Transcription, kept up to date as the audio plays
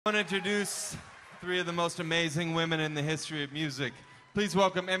want to introduce three of the most amazing women in the history of music. Please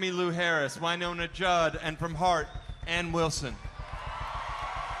welcome Emmylou Harris, Wynonna Judd, and from Heart, Ann Wilson.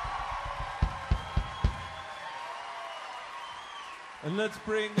 And let's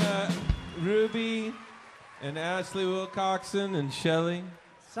bring Ruby and Ashley Wilcoxon and Shelley.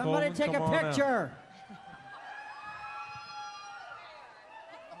 Somebody Coleman, take come a on out. picture.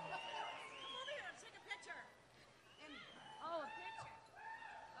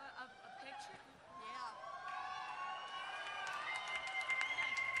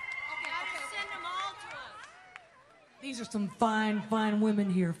 These are some fine, fine women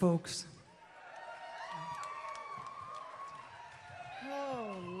here, folks.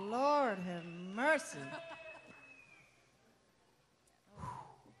 Oh, Lord have mercy.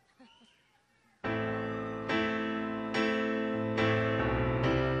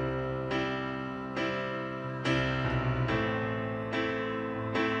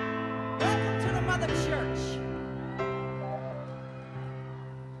 Welcome to the Mother Church.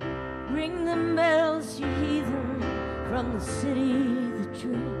 Ring them bells, you heathen, from the city that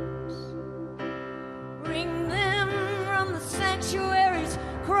dreams. Ring them from the sanctuaries,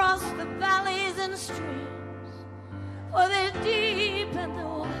 across the valleys and streams. For they're deep and they're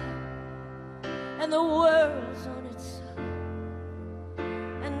wide, and the world's on its side.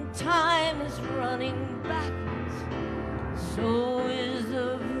 And time is running backwards, so is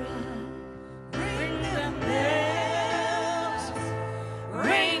the bride. Ring them bells,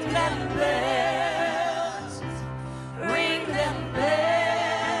 ring them bells, ring them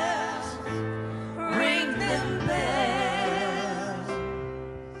bells, ring them bells.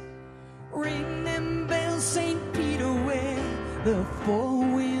 Ring them bells, St. Peter, where the four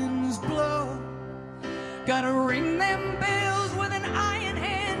winds blow. Gotta ring them bells with an iron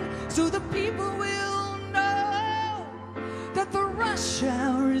hand, so the people will know that the rush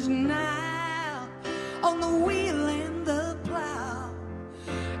hour is now on the wheel and the plow,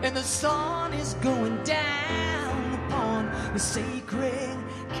 and the sun is going down upon the sacred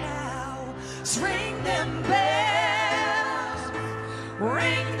cow. So ring them bells,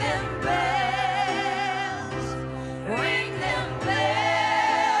 ring them bells, ring them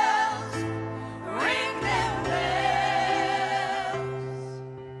bells, ring them bells.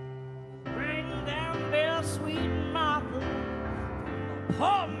 Ring them bells, sweet Martha, the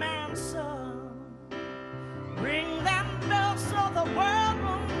poor man's son. Ring them bells so the world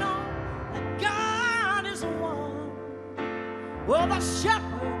will know that God is one. Well, the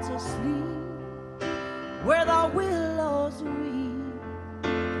shepherds are asleep, where the willows weep,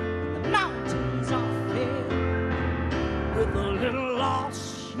 the mountains are filled with the little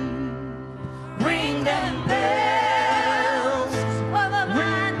lost sheep. Ring them bells for the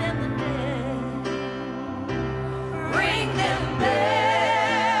blind and the dead. Ring them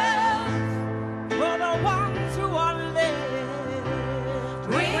bells for the ones who are led.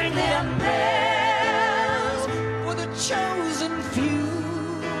 Ring them bells For the chosen few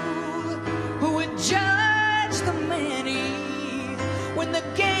who would judge the many when the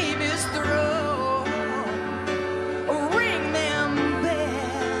game is through. Ring them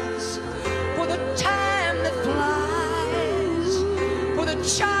bells for the time that flies, for the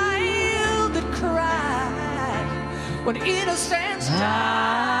child that cried when innocence dies.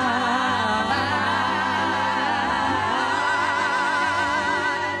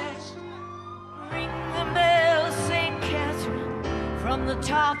 Ring the bells, St. Catherine, from the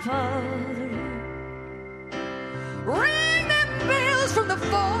top of the roof. Ring them bells from the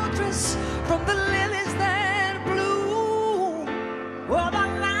fortress, from the lilies that bloom. Well, the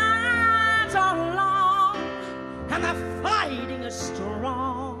lines are long and the fighting is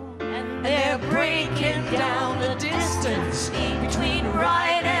strong, and they're breaking down the distance between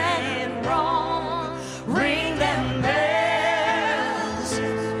right and wrong. Ring them bells,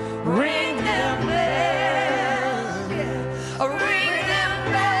 ring them bells, yeah. Ring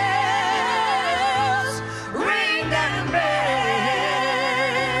them bells, ring them bells.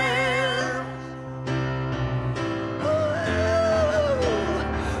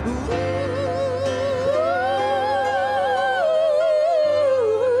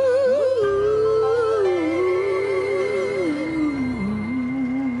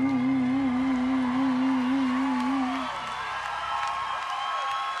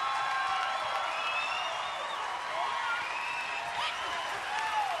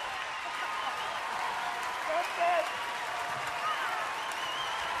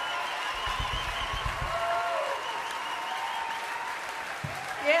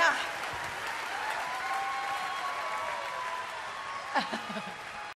 Yeah.